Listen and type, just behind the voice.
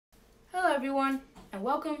Hello everyone, and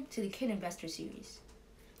welcome to the Kid Investor series.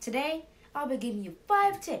 Today, I'll be giving you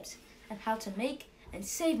 5 tips on how to make and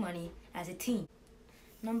save money as a teen.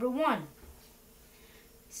 Number 1,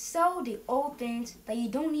 sell the old things that you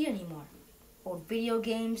don't need anymore. Old video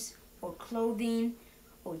games, old clothing,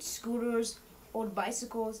 old scooters, old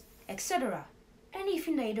bicycles, etc.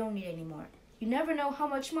 Anything that you don't need anymore. You never know how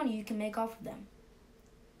much money you can make off of them.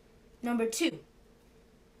 Number 2,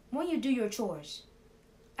 when you do your chores,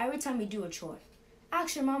 every time you do a chore,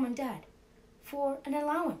 ask your mom and dad for an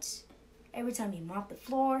allowance. Every time you mop the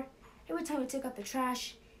floor, every time you take out the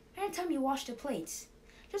trash, anytime you wash the plates,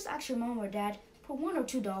 just ask your mom or dad for $1 or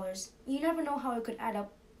 $2. You never know how it could add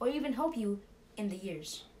up or even help you in the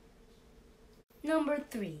years. Number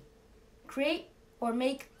 3, create or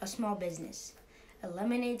make a small business. A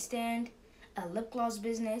lemonade stand, a lip gloss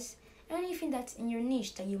business, anything that's in your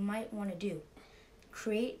niche that you might want to do.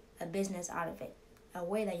 Create a business out of it, a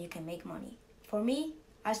way that you can make money. For me,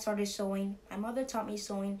 I started sewing. My mother taught me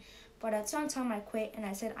sewing, but at some time I quit and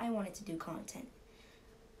I said I wanted to do content.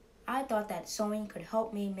 I thought that sewing could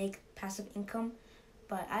help me make passive income,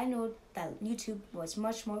 but I know that YouTube was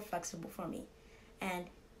much more flexible for me, and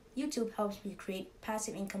YouTube helps me create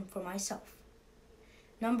passive income for myself.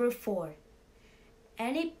 Number 4,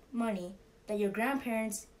 any money that your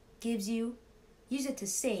grandparents gives you, use it to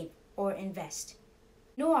save or invest.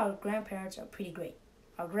 Know our grandparents are pretty great.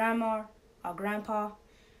 Our grandma, our grandpa,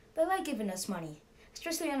 they like giving us money,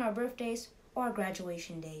 especially on our birthdays or our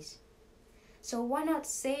graduation days. So why not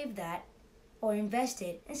save that or invest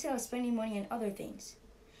it instead of spending money on other things?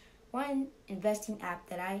 One investing app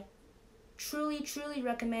that I truly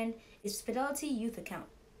recommend is Fidelity Youth Account.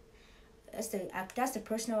 That's the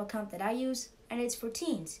personal account that I use, and it's for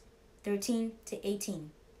teens, 13 to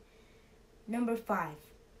 18. Number 5,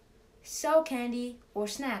 sell candy or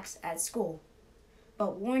snacks at school.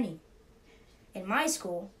 But warning, in my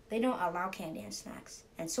school, they don't allow candy and snacks,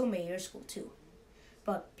 and so may your school too.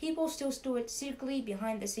 But people still do it secretly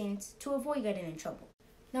behind the scenes to avoid getting in trouble.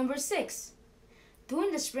 Number 6,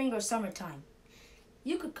 during the spring or summertime,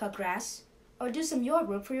 you could cut grass or do some yard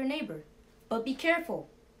work for your neighbor. But be careful.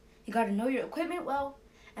 You gotta know your equipment well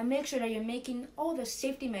and make sure that you're making all the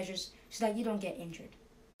safety measures so that you don't get injured.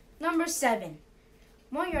 Number 7,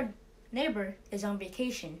 when your neighbor is on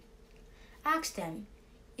vacation, ask them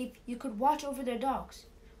if you could watch over their dogs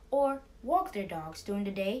or walk their dogs during the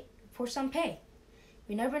day for some pay.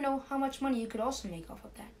 You never know how much money you could also make off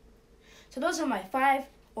of that. So those are my 5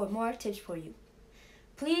 or more tips for you.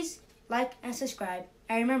 Please like and subscribe,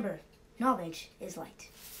 and remember, knowledge is light.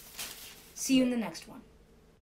 See you in the next one.